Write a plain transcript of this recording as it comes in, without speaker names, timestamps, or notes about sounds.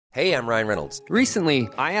Hey, I'm Ryan Reynolds. Recently,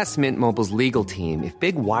 I asked Mint Mobile's legal team if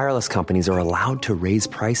big wireless companies are allowed to raise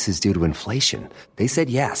prices due to inflation. They said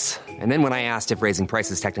yes. And then when I asked if raising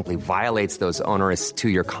prices technically violates those onerous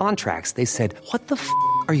two-year contracts, they said, "What the f***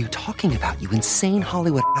 are you talking about, you insane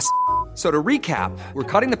Hollywood ass?" So to recap, we're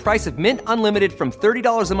cutting the price of Mint Unlimited from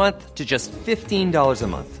 $30 a month to just $15 a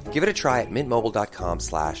month. Give it a try at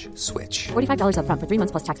mintmobile.com/switch. $45 up front for 3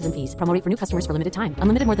 months plus taxes and fees. Promo rate for new customers for limited time.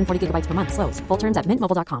 Unlimited more than 40 gigabytes per month. Slows full terms at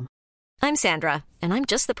mintmobile.com. I'm Sandra, and I'm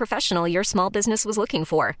just the professional your small business was looking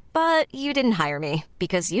for. But you didn't hire me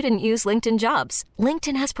because you didn't use LinkedIn Jobs.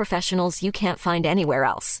 LinkedIn has professionals you can't find anywhere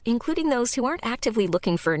else, including those who aren't actively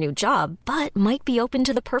looking for a new job, but might be open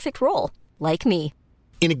to the perfect role, like me.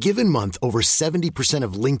 In a given month, over 70%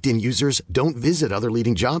 of LinkedIn users don't visit other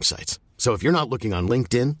leading job sites. So if you're not looking on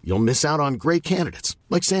LinkedIn, you'll miss out on great candidates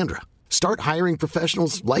like Sandra. Start hiring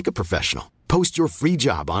professionals like a professional. Post your free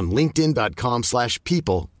job on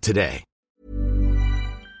linkedin.com/people today.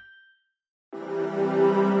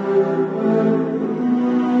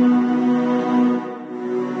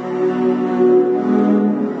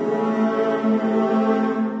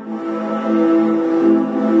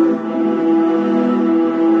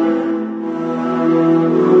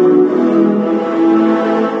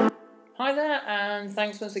 Hi there, and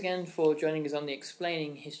thanks once again for joining us on the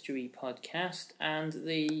Explaining History podcast. And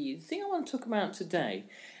the thing I want to talk about today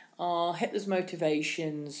are Hitler's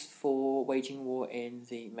motivations for waging war in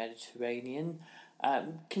the Mediterranean,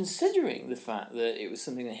 considering the fact that it was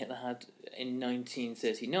something that Hitler had in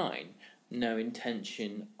 1939 no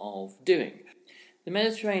intention of doing. The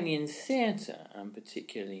Mediterranean theatre, and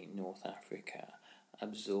particularly North Africa,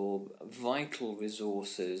 absorb vital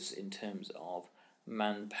resources in terms of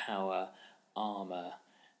manpower, armour,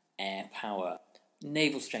 air power,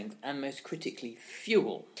 naval strength, and most critically,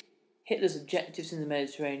 fuel. Hitler's objectives in the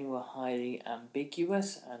Mediterranean were highly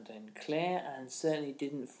ambiguous and unclear, and certainly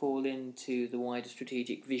didn't fall into the wider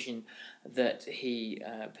strategic vision that he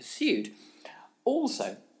pursued.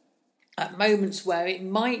 Also, at moments where it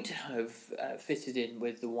might have fitted in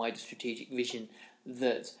with the wider strategic vision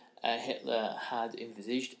that Hitler had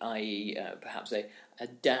envisaged, i.e. Perhaps a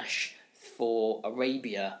dash for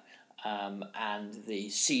Arabia and the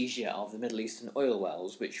seizure of the Middle Eastern oil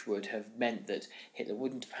wells, which would have meant that Hitler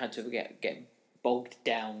wouldn't have had to get bogged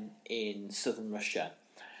down in southern Russia,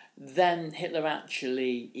 then Hitler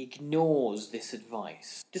actually ignores this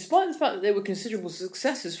advice. Despite the fact that there were considerable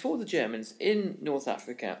successes for the Germans in North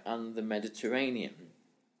Africa and the Mediterranean,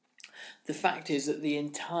 the fact is that the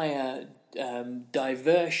entire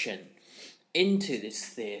diversion into this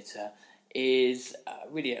theatre is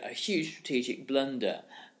really a huge strategic blunder.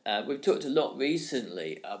 We've talked a lot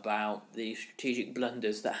recently about the strategic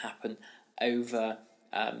blunders that happen over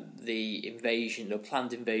the invasion or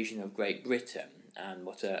planned invasion of Great Britain, and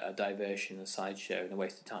what a diversion, a sideshow and a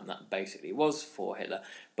waste of time that basically was for Hitler.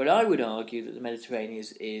 But I would argue that the Mediterranean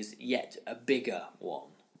is yet a bigger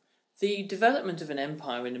one. The development of an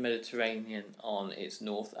empire in the Mediterranean on its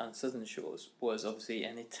north and southern shores was obviously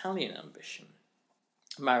an Italian ambition.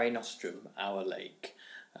 Mare Nostrum, our lake,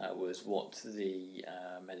 was what the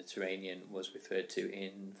Mediterranean was referred to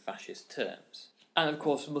in fascist terms. And of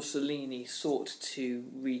course Mussolini sought to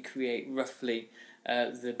recreate roughly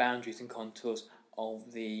the boundaries and contours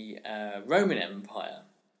of the Roman Empire.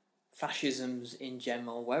 Fascisms in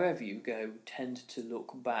general, wherever you go, tend to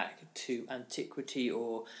look back to antiquity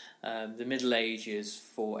or the Middle Ages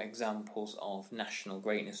for examples of national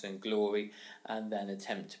greatness and glory, and then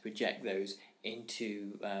attempt to project those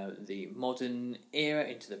into the modern era,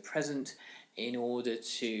 into the present, in order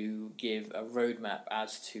to give a roadmap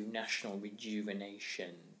as to national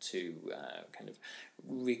rejuvenation, to kind of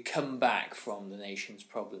come back from the nation's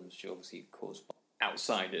problems, which are obviously caused by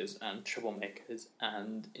outsiders and troublemakers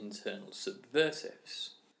and internal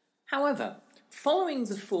subversives. However, following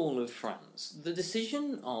the fall of France, the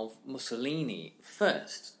decision of Mussolini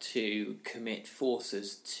first to commit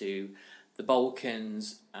forces to the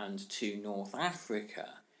Balkans and to North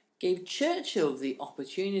Africa gave Churchill the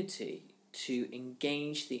opportunity to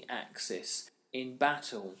engage the Axis in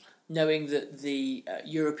battle, knowing that the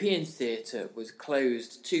European theatre was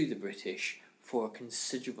closed to the British for a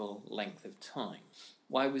considerable length of time.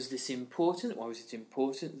 Why was this important? Why was it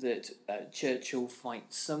important that Churchill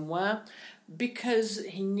fight somewhere? Because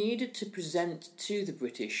he needed to present to the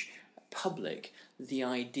British public the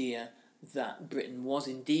idea that Britain was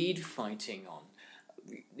indeed fighting on.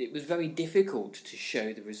 It was very difficult to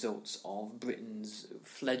show the results of Britain's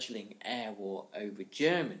fledgling air war over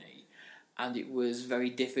Germany, and it was very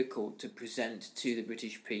difficult to present to the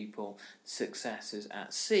British people successes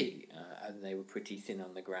at sea, and they were pretty thin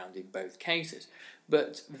on the ground in both cases.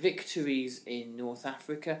 But victories in North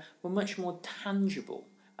Africa were much more tangible,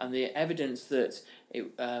 and the evidence that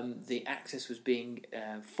the Axis was being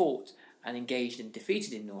fought and engaged and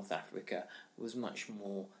defeated in North Africa was much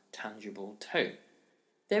more tangible too.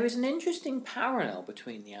 There is an interesting parallel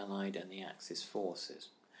between the Allied and the Axis forces.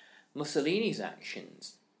 Mussolini's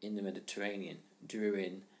actions in the Mediterranean drew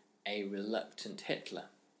in a reluctant Hitler.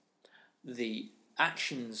 The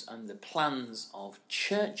actions and the plans of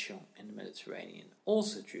Churchill in the Mediterranean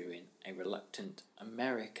also drew in a reluctant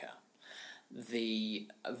America. The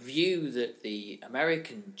view that the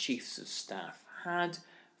American chiefs of staff had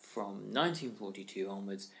from 1942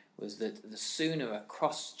 onwards was that the sooner a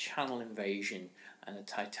cross-channel invasion and a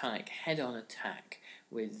titanic head-on attack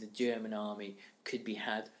with the German army could be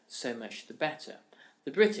had, so much the better.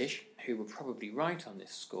 The British, who were probably right on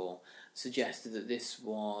this score, suggested that this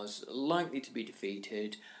was likely to be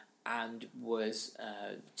defeated and was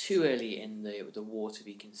too early in the war to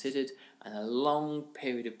be considered, and a long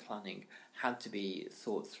period of planning had to be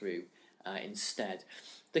thought through instead.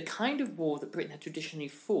 The kind of war that Britain had traditionally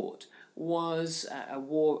fought was a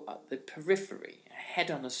war at the periphery. A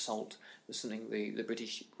head-on assault was something the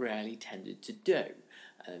British rarely tended to do.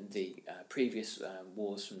 The previous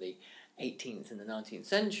wars from the 18th and the 19th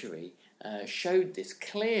century showed this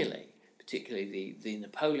clearly, particularly the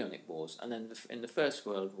Napoleonic Wars, and then in the First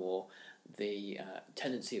World War, the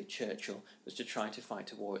tendency of Churchill was to try to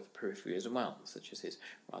fight a war at the periphery as well, such as his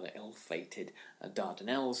rather ill-fated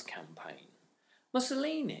Dardanelles campaign.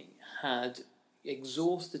 Mussolini had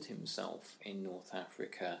exhausted himself in North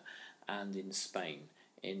Africa and in Spain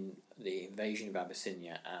in the invasion of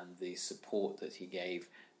Abyssinia and the support that he gave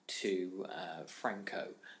to Franco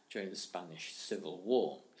during the Spanish Civil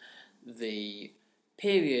War. The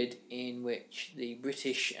period in which the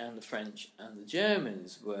British and the French and the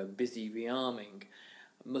Germans were busy rearming,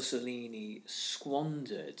 Mussolini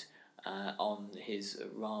squandered on his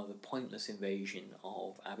rather pointless invasion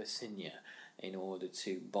of Abyssinia in order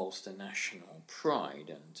to bolster national pride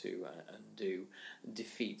and to undo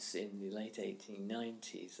defeats in the late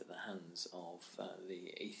 1890s at the hands of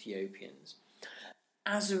the Ethiopians.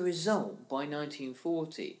 As a result, by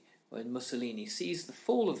 1940, when Mussolini sees the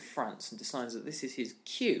fall of France and decides that this is his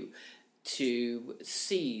cue to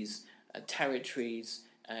seize territories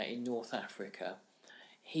in North Africa,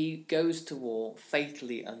 he goes to war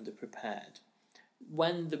fatally underprepared.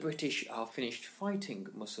 When the British are finished fighting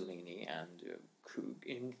Mussolini and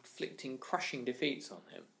inflicting crushing defeats on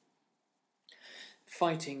him,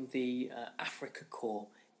 fighting the Afrika Korps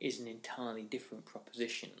is an entirely different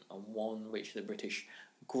proposition, and one which the British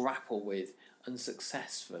grapple with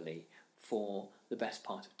unsuccessfully for the best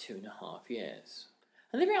part of 2.5 years.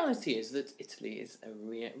 And the reality is that Italy is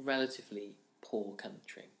a relatively poor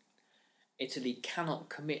country. Italy cannot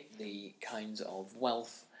commit the kinds of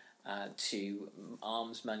wealth to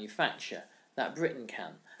arms manufacture that Britain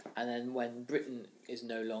can. And then when Britain is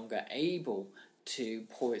no longer able to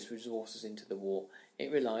pour its resources into the war,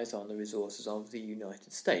 it relies on the resources of the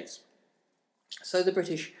United States. So the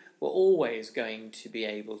British were always going to be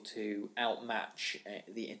able to outmatch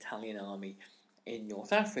the Italian army in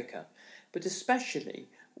North Africa, but especially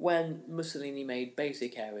when Mussolini made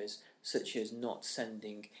basic errors such as not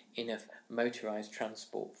sending enough motorised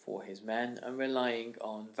transport for his men and relying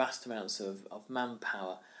on vast amounts of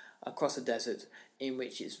manpower across a desert in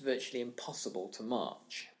which it's virtually impossible to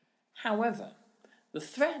march. However, the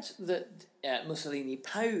threat that Mussolini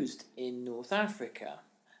posed in North Africa,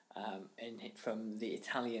 from the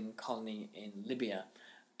Italian colony in Libya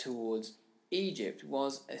towards Egypt,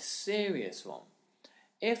 was a serious one.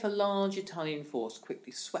 If a large Italian force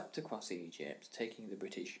quickly swept across Egypt, taking the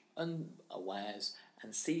British unawares,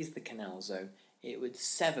 and seized the Canal Zone, it would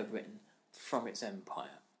sever Britain from its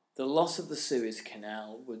empire. The loss of the Suez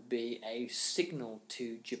Canal would be a signal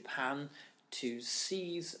to Japan to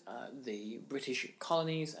seize the British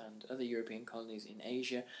colonies and other European colonies in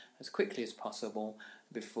Asia as quickly as possible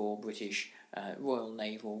before British Royal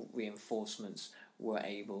Naval reinforcements were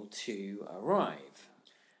able to arrive.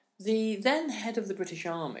 The then head of the British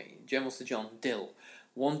Army, General Sir John Dill,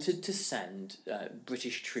 wanted to send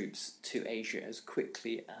British troops to Asia as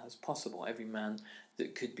quickly as possible, every man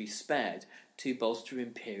that could be spared, to bolster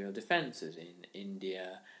imperial defences in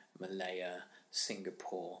India, Malaya,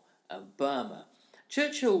 Singapore and Burma.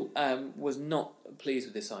 Churchill was not pleased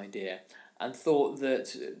with this idea and thought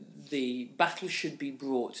that the battle should be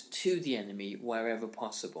brought to the enemy wherever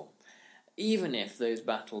possible, even if those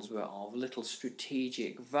battles were of little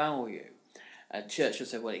strategic value. Churchill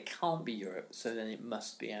said, well, it can't be Europe, so then it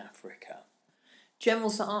must be Africa. General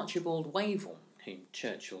Sir Archibald Wavell, whom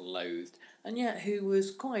Churchill loathed, and yet who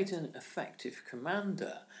was quite an effective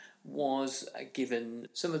commander, was given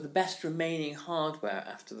some of the best remaining hardware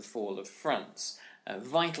after the fall of France,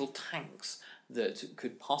 vital tanks that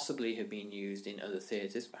could possibly have been used in other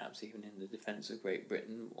theatres, perhaps even in the defence of Great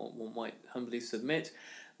Britain, one might humbly submit,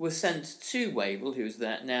 were sent to Wavell, who was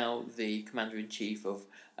now the Commander-in-Chief of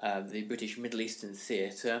the British Middle Eastern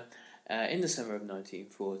Theatre, in the summer of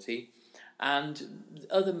 1940, and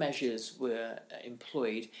other measures were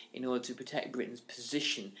employed in order to protect Britain's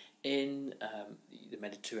position in the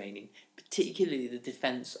Mediterranean, particularly the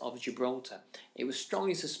defence of Gibraltar. It was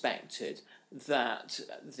strongly suspected that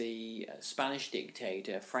the Spanish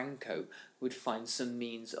dictator Franco would find some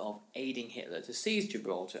means of aiding Hitler to seize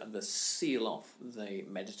Gibraltar and thus seal off the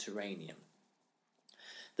Mediterranean.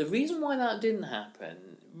 The reason why that didn't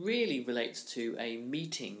happen really relates to a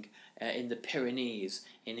meeting in the Pyrenees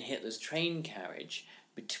in Hitler's train carriage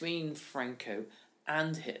between Franco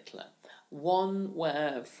and Hitler, one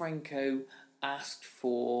where Franco asked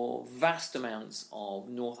for vast amounts of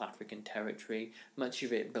North African territory, much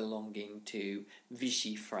of it belonging to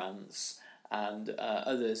Vichy France, and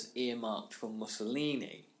others earmarked for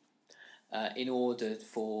Mussolini, in order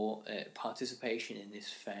for participation in this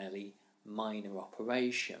fairly minor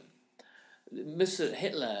operation.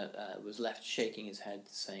 Hitler was left shaking his head,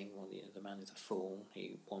 saying, well, the man is a fool,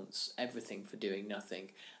 he wants everything for doing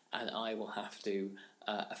nothing, and I will have to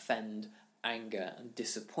offend, anger and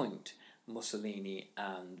disappoint Mussolini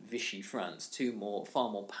and Vichy France, far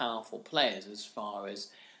more powerful players as far as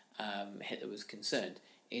Hitler was concerned,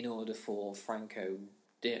 in order for Franco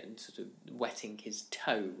sort of wetting his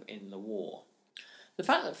toe in the war. The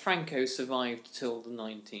fact that Franco survived till the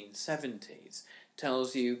 1970s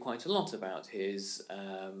tells you quite a lot about his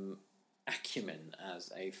acumen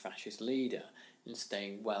as a fascist leader in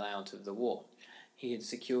staying well out of the war. He had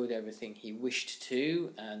secured everything he wished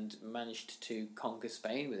to and managed to conquer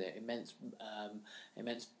Spain with immense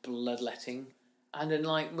bloodletting. And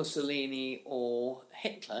unlike Mussolini or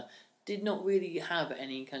Hitler, did not really have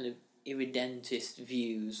any kind of irredentist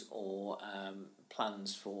views or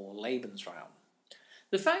plans for Lebensraum.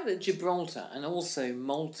 The fact that Gibraltar and also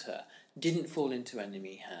Malta didn't fall into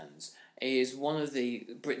enemy hands is one of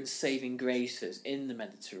Britain's saving graces in the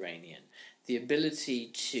Mediterranean. The ability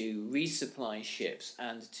to resupply ships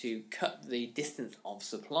and to cut the distance of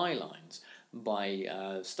supply lines by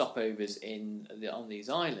stopovers on these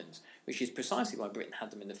islands, which is precisely why Britain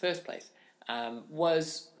had them in the first place,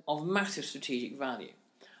 was of massive strategic value.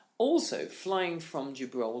 Also, flying from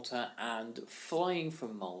Gibraltar and flying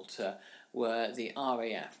from Malta were the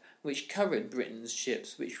RAF, which covered Britain's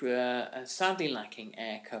ships, which were sadly lacking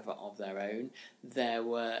air cover of their own. There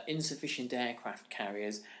were insufficient aircraft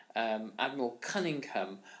carriers. Admiral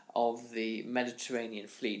Cunningham of the Mediterranean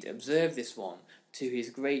Fleet observed this one to his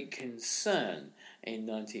great concern in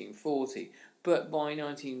 1940, but by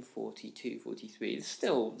 1942-43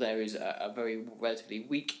 still there is a very relatively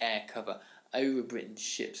weak air cover over Britain's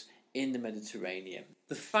ships in the Mediterranean.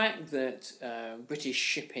 The fact that British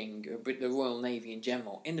shipping, the Royal Navy in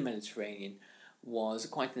general, in the Mediterranean was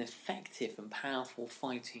quite an effective and powerful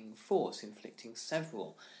fighting force, inflicting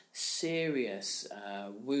several serious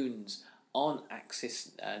wounds on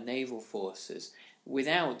Axis naval forces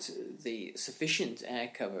without the sufficient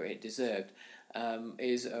air cover it deserved,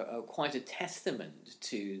 is quite a testament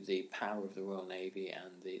to the power of the Royal Navy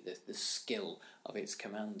and the skill of its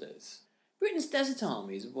commanders. Britain's desert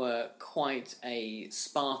armies were quite a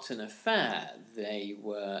Spartan affair. There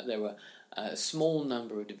were a small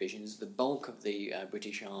number of divisions. The bulk of the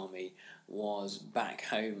British Army was back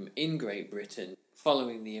home in Great Britain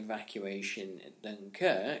following the evacuation at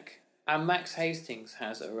Dunkirk. And Max Hastings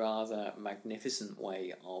has a rather magnificent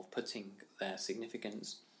way of putting their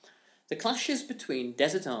significance. The clashes between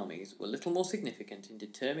desert armies were little more significant in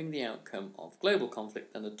determining the outcome of global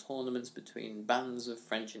conflict than the tournaments between bands of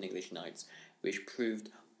French and English knights, which proved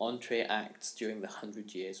entree acts during the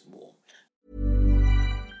 100 Years' War.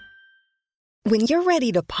 When you're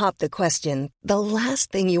ready to pop the question, the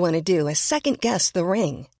last thing you want to do is second-guess the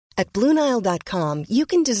ring. At BlueNile.com, you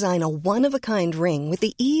can design a one-of-a-kind ring with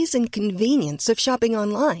the ease and convenience of shopping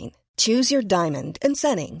online. Choose your diamond and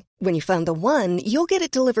setting. When you find the one, you'll get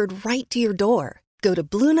it delivered right to your door. Go to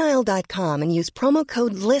BlueNile.com and use promo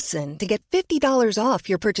code LISTEN to get $50 off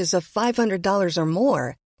your purchase of $500 or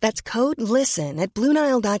more. That's code LISTEN at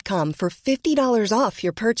BlueNile.com for $50 off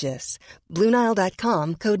your purchase.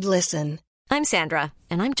 BlueNile.com, code LISTEN. I'm Sandra,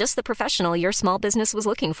 and I'm just the professional your small business was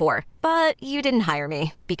looking for. But you didn't hire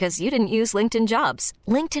me because you didn't use LinkedIn Jobs.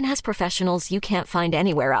 LinkedIn has professionals you can't find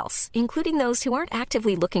anywhere else, including those who aren't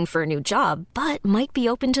actively looking for a new job, but might be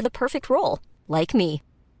open to the perfect role, like me.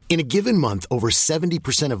 In a given month, over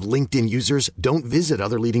 70% of LinkedIn users don't visit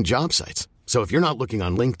other leading job sites. So if you're not looking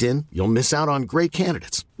on LinkedIn, you'll miss out on great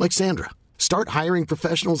candidates like Sandra. Start hiring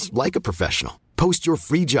professionals like a professional. Post your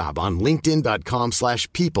free job on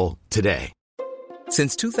linkedin.com/people today.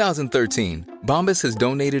 Since 2013, Bombas has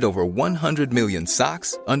donated over 100 million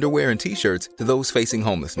socks, underwear, and T-shirts to those facing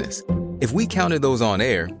homelessness. If we counted those on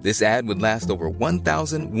air, this ad would last over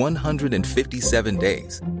 1,157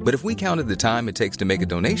 days. But if we counted the time it takes to make a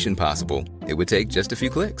donation possible, it would take just a few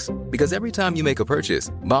clicks. Because every time you make a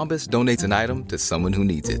purchase, Bombas donates an item to someone who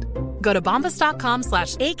needs it. Go to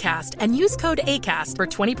bombas.com/ACAST and use code ACAST for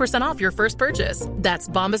 20% off your first purchase. That's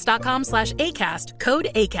bombas.com/ACAST, code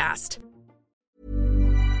ACAST.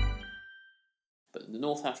 But the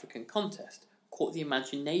North African contest caught the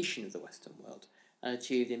imagination of the Western world and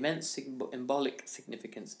achieved immense symbolic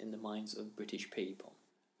significance in the minds of British people.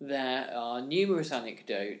 There are numerous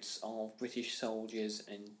anecdotes of British soldiers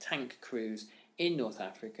and tank crews in North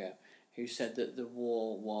Africa who said that the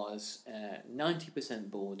war was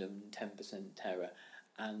 90% boredom, 10% terror,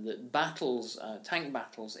 and that battles, tank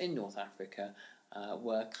battles in North Africa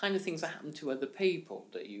were kind of things that happened to other people,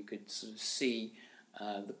 that you could sort of see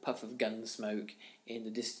the puff of gun smoke in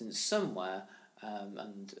the distance somewhere,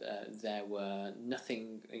 and there were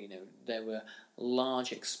nothing, there were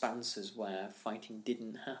large expanses where fighting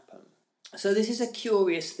didn't happen. So this is a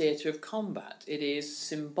curious theatre of combat. It is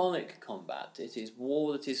symbolic combat. It is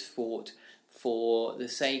war that is fought for the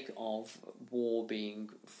sake of war being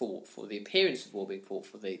fought, for the appearance of war being fought,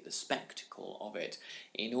 for the spectacle of it,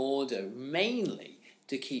 in order mainly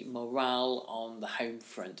to keep morale on the home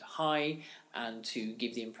front high and to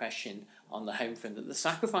give the impression on the home front that the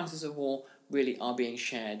sacrifices of war really are being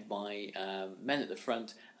shared by men at the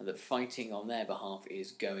front, and that fighting on their behalf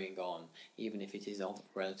is going on, even if it is of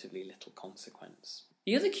relatively little consequence.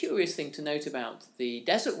 The other curious thing to note about the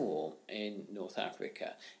Desert War in North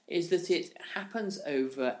Africa is that it happens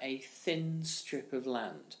over a thin strip of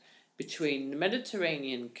land between the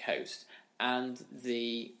Mediterranean coast and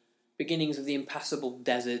the beginnings of the impassable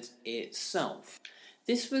desert itself.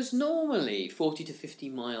 This was normally 40 to 50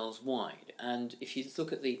 miles wide, and if you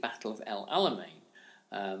look at the Battle of El Alamein,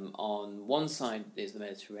 on one side is the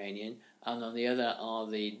Mediterranean, and on the other are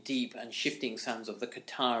the deep and shifting sands of the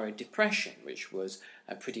Qattara Depression, which was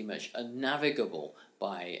pretty much unnavigable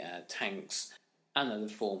by tanks and other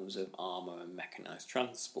forms of armour and mechanised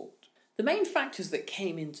transport. The main factors that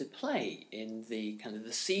came into play in the kind of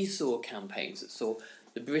the seesaw campaigns that saw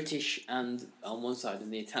the British and on one side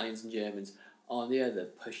and the Italians and Germans on the other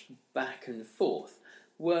pushed back and forth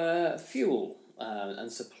were fuel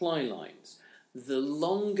and supply lines. The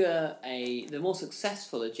more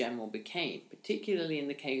successful a general became, particularly in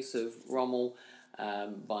the case of Rommel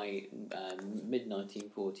by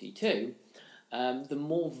mid-1942, the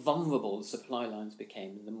more vulnerable the supply lines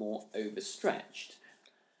became and the more overstretched.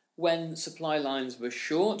 When supply lines were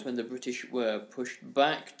short, when the British were pushed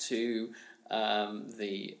back to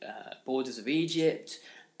the borders of Egypt,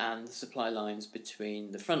 and the supply lines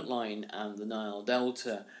between the front line and the Nile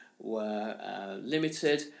Delta were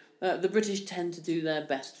limited, the British tend to do their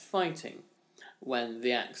best fighting. When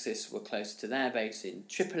the Axis were close to their base in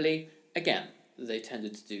Tripoli, again, they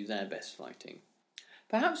tended to do their best fighting.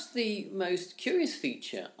 Perhaps the most curious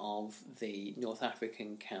feature of the North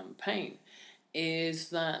African campaign is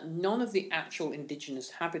that none of the actual indigenous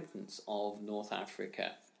inhabitants of North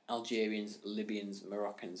Africa, Algerians, Libyans,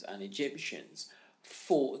 Moroccans and Egyptians,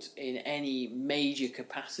 fought in any major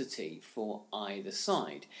capacity for either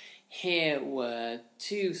side. Here were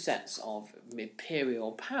two sets of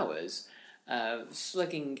imperial powers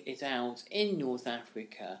slugging it out in North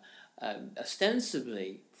Africa,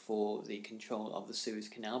 ostensibly for the control of the Suez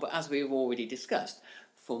Canal, but as we have already discussed,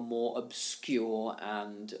 for more obscure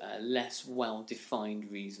and less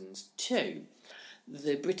well-defined reasons too.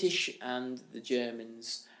 The British and the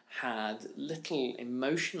Germans had little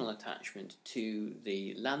emotional attachment to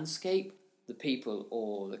the landscape, the people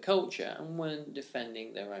or the culture, and weren't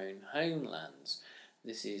defending their own homelands.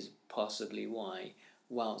 This is possibly why,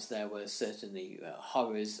 whilst there were certainly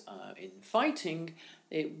horrors in fighting,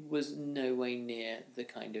 it was no way near the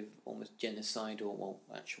kind of almost genocidal,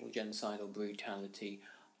 actual genocidal brutality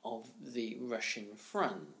of the Russian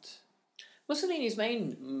front. Mussolini's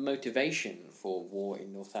main motivation for war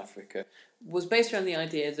in North Africa was based around the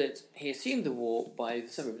idea that he assumed the war by the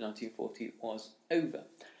summer of 1940 was over.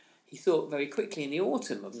 He thought very quickly in the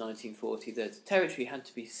autumn of 1940 that territory had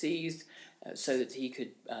to be seized so that he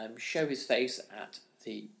could show his face at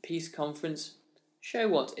the peace conference, show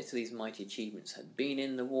what Italy's mighty achievements had been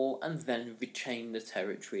in the war, and then retain the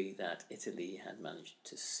territory that Italy had managed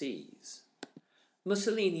to seize.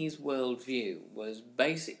 Mussolini's worldview was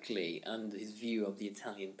basically, and his view of the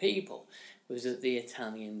Italian people, was that the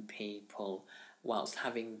Italian people, whilst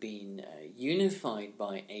having been unified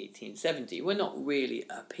by 1870, were not really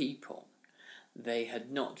a people. They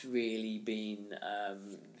had not really been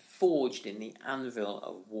forged in the anvil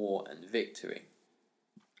of war and victory.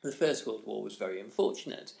 The First World War was very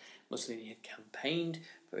unfortunate. Mussolini had campaigned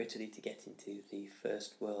for Italy to get into the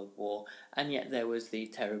First World War, and yet there was the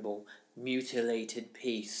terrible mutilated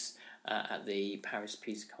peace at the Paris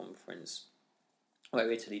Peace Conference,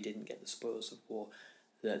 where Italy didn't get the spoils of war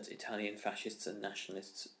that Italian fascists and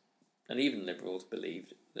nationalists and even liberals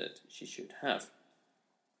believed that she should have.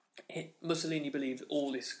 Mussolini believed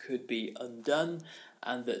all this could be undone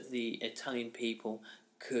and that the Italian people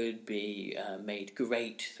could be made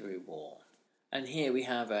great through war. And here we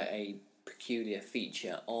have a peculiar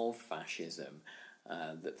feature of fascism,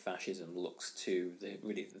 that fascism looks to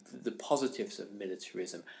the positives of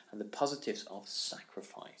militarism and the positives of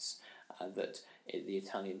sacrifice, that the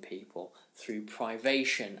Italian people, through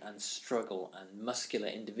privation and struggle and muscular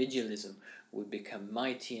individualism, would become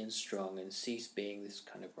mighty and strong and cease being this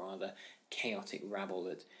kind of rather chaotic rabble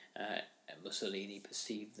that Mussolini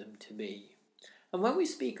perceived them to be. And when we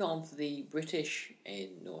speak of the British in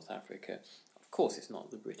North Africa, of course it's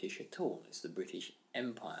not the British at all, it's the British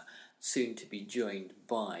Empire, soon to be joined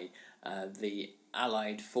by the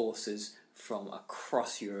Allied forces from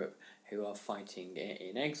across Europe who are fighting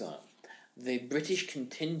in exile. The British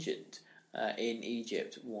contingent in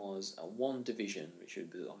Egypt was one division, which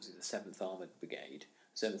would be obviously the 7th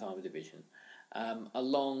Armoured Division,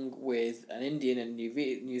 along with an Indian and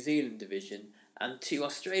New Zealand division and 2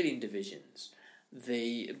 Australian divisions.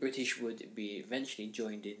 The British would be eventually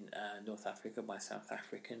joined in North Africa by South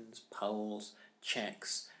Africans, Poles,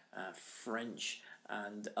 Czechs, French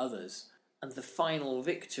and others. And the final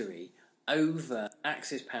victory over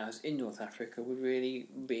Axis powers in North Africa would really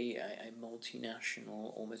be a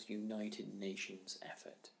multinational, almost United Nations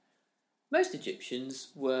effort. Most Egyptians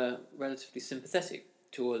were relatively sympathetic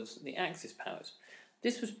towards the Axis powers.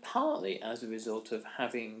 This was partly as a result of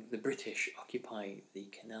having the British occupy the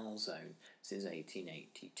Canal Zone since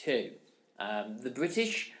 1882. The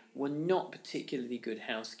British were not particularly good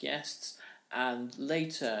house guests, and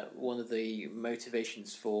later one of the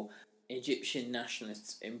motivations for Egyptian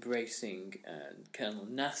nationalists embracing Colonel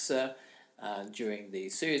Nasser during the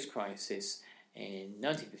Suez Crisis in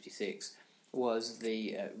 1956 was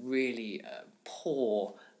the really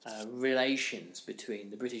poor relations between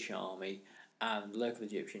the British Army and local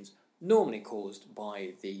Egyptians, normally caused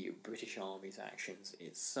by the British Army's actions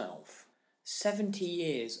itself. 70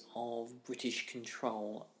 years of British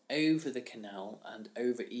control over the canal and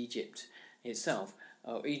over Egypt itself,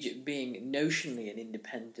 Egypt being notionally an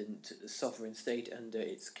independent sovereign state under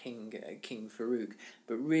its king Farouk,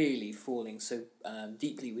 but really falling so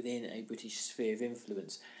deeply within a British sphere of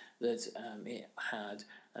influence that it had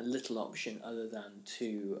a little option other than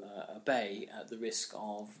to obey at the risk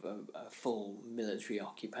of a full military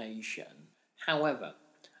occupation. However,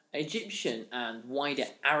 Egyptian and wider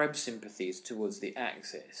Arab sympathies towards the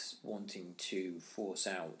Axis, wanting to force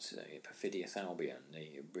out perfidious Albion,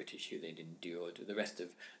 the British who they'd endured, the rest of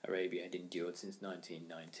Arabia had endured since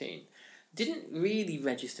 1919, didn't really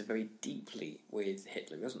register very deeply with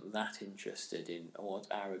Hitler. He wasn't that interested in what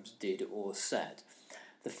Arabs did or said.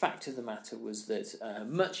 The fact of the matter was that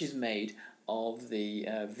much is made of the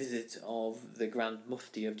visit of the Grand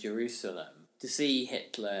Mufti of Jerusalem to see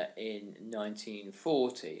Hitler in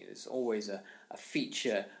 1940. There's always a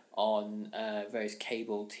feature on various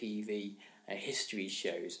cable TV history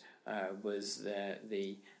shows. Was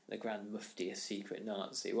the Grand Mufti a secret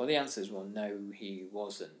Nazi? Well, the answer is, well, no, he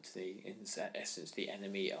wasn't. In essence, the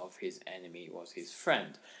enemy of his enemy was his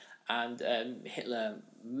friend. And Hitler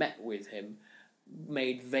met with him,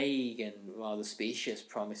 made vague and rather specious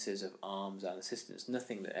promises of arms and assistance,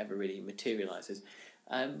 nothing that ever really materialises.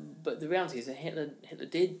 But the reality is that Hitler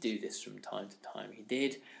did do this from time to time. He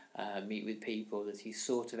did meet with people that he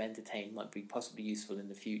sort of entertained might be possibly useful in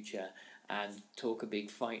the future and talk a big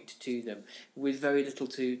fight to them with very little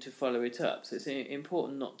to follow it up. So it's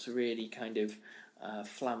important not to really kind of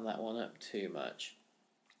flam that one up too much.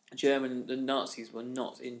 The Nazis were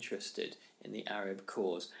not interested in the Arab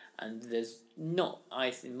cause, and there's not,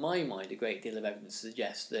 in my mind, a great deal of evidence to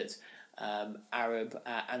suggest that Arab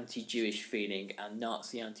anti-Jewish feeling and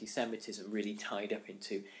Nazi anti-Semitism really tied up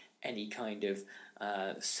into any kind of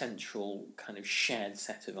central kind of shared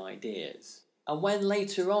set of ideas. And when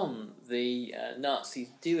later on the Nazis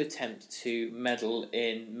do attempt to meddle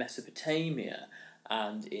in Mesopotamia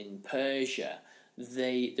and in Persia,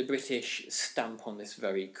 the British stamp on this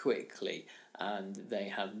very quickly, and they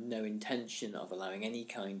have no intention of allowing any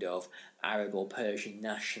kind of Arab or Persian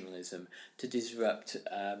nationalism to disrupt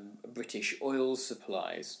British oil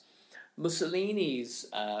supplies. Mussolini's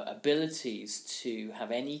abilities to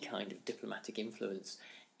have any kind of diplomatic influence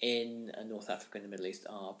in North Africa and the Middle East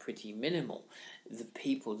are pretty minimal. The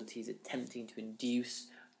people that he's attempting to induce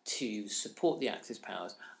to support the Axis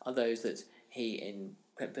powers are those that he, in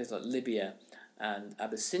places like Libya and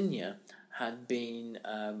Abyssinia, had been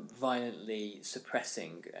violently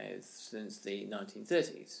suppressing since the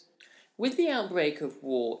 1930s. With the outbreak of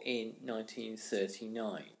war in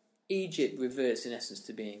 1939, Egypt reverts in essence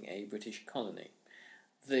to being a British colony.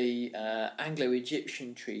 The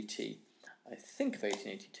Anglo-Egyptian Treaty, I think of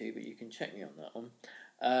 1882, but you can check me on that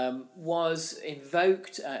one, was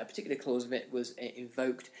invoked, a particular clause of it was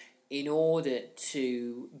invoked in order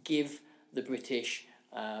to give the British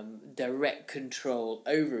direct control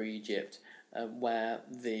over Egypt, where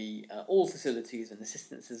all facilities and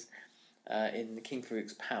assistances in King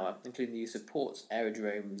Farouk's power, including the use of ports,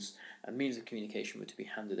 aerodromes, and means of communication, were to be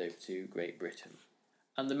handed over to Great Britain.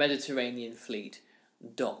 And the Mediterranean fleet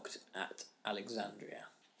docked at Alexandria.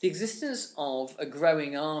 The existence of a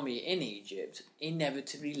growing army in Egypt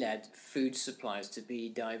inevitably led food supplies to be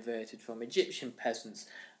diverted from Egyptian peasants,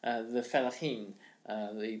 the Fellahin,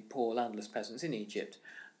 the poor landless peasants in Egypt,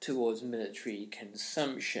 towards military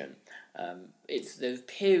consumption. There's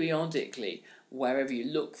periodically, wherever you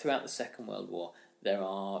look throughout the Second World War, there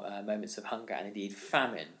are moments of hunger and indeed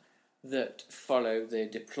famine that follow the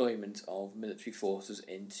deployment of military forces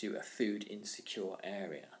into a food insecure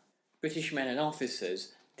area. British men and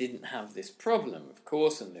officers didn't have this problem, of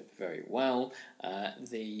course, and lived very well.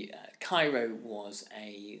 Cairo was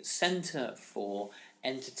a centre for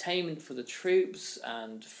entertainment for the troops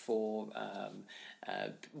and for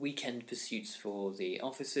weekend pursuits for the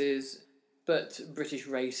officers, but British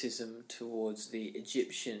racism towards the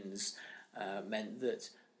Egyptians meant that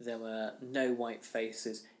there were no white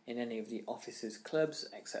faces in any of the officers' clubs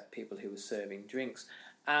except people who were serving drinks,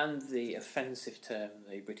 and the offensive term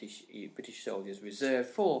the British soldiers reserved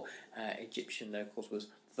for Egyptian locals was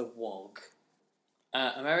the wog.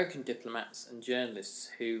 American diplomats and journalists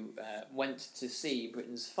who went to see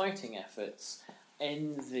Britain's fighting efforts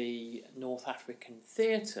in the North African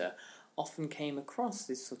theatre often came across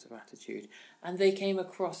this sort of attitude, and they came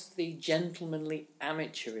across the gentlemanly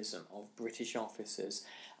amateurism of British officers,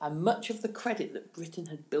 and much of the credit that Britain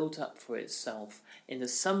had built up for itself in the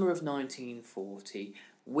summer of 1940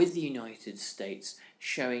 with the United States,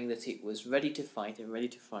 showing that it was ready to fight and ready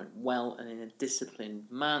to fight well and in a disciplined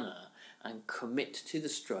manner and commit to the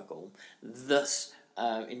struggle, thus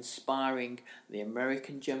inspiring the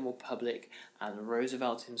American general public and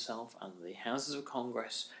Roosevelt himself and the Houses of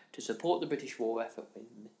Congress to support the British war effort with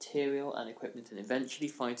material and equipment and eventually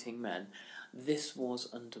fighting men. This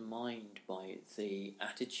was undermined by the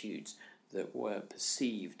attitudes that were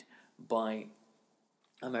perceived by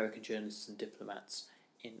American journalists and diplomats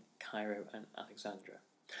in Cairo and Alexandria.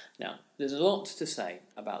 Now, there's a lot to say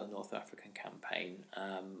about the North African campaign,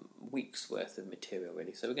 weeks worth of material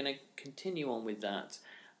really, so we're going to continue on with that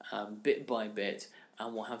bit by bit,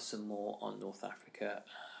 and we'll have some more on North Africa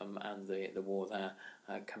and the war there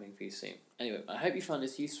coming for you soon. Anyway, I hope you found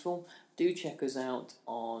this useful. Do check us out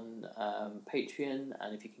on Patreon,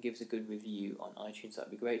 and if you can give us a good review on iTunes,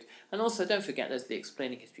 that'd be great. And also, don't forget, there's the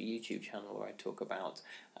Explaining History YouTube channel where I talk about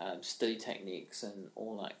study techniques and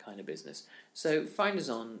all that kind of business. So find us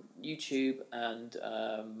on YouTube and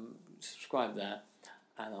subscribe there,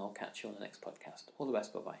 and I'll catch you on the next podcast. All the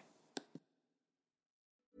best, bye-bye.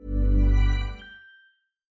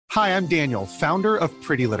 Hi, I'm Daniel, founder of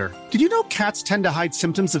Pretty Litter. Did you know cats tend to hide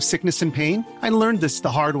symptoms of sickness and pain? I learned this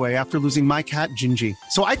the hard way after losing my cat, Gingy.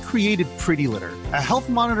 So I created Pretty Litter, a health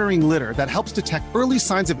monitoring litter that helps detect early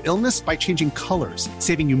signs of illness by changing colors,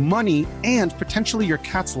 saving you money and potentially your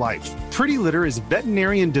cat's life. Pretty Litter is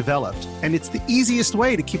veterinarian developed, and it's the easiest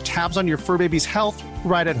way to keep tabs on your fur baby's health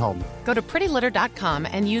right at home. Go to prettylitter.com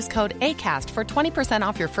and use code ACAST for 20%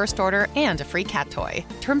 off your first order and a free cat toy.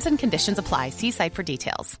 Terms and conditions apply. See site for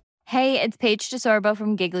details. Hey, it's Paige DeSorbo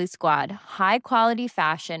from Giggly Squad. High quality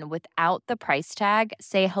fashion without the price tag.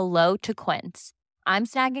 Say hello to Quince. I'm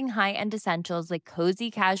snagging high-end essentials like cozy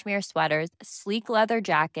cashmere sweaters, sleek leather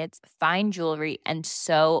jackets, fine jewelry, and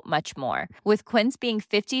so much more. With Quince being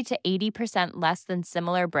 50 to 80% less than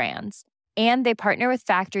similar brands. And they partner with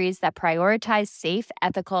factories that prioritize safe,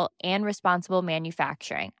 ethical, and responsible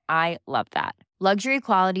manufacturing. I love that. Luxury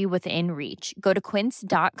quality within reach. Go to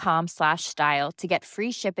quince.com/style to get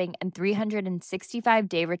free shipping and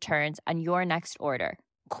 365-day returns on your next order.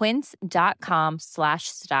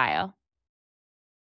 Quince.com/style.